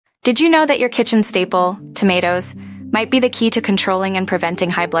Did you know that your kitchen staple, tomatoes, might be the key to controlling and preventing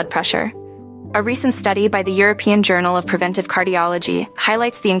high blood pressure? A recent study by the European Journal of Preventive Cardiology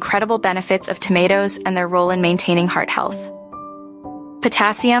highlights the incredible benefits of tomatoes and their role in maintaining heart health.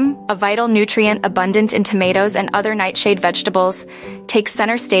 Potassium, a vital nutrient abundant in tomatoes and other nightshade vegetables, takes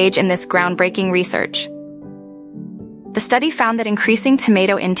center stage in this groundbreaking research. The study found that increasing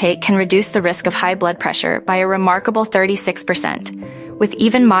tomato intake can reduce the risk of high blood pressure by a remarkable 36%, with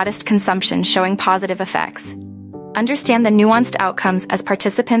even modest consumption showing positive effects. Understand the nuanced outcomes as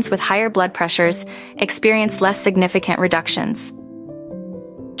participants with higher blood pressures experience less significant reductions.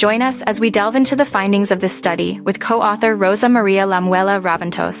 Join us as we delve into the findings of this study with co-author Rosa Maria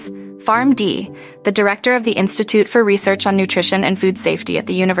Lamuela-Raventos, PharmD, the director of the Institute for Research on Nutrition and Food Safety at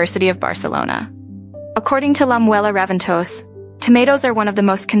the University of Barcelona. According to Lamuela-Raventos, tomatoes are one of the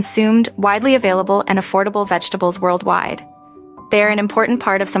most consumed, widely available, and affordable vegetables worldwide. They are an important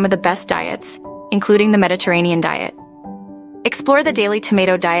part of some of the best diets, including the Mediterranean diet. Explore the daily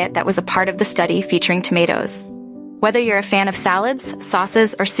tomato diet that was a part of the study featuring tomatoes. Whether you're a fan of salads,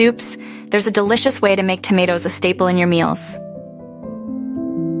 sauces, or soups, there's a delicious way to make tomatoes a staple in your meals.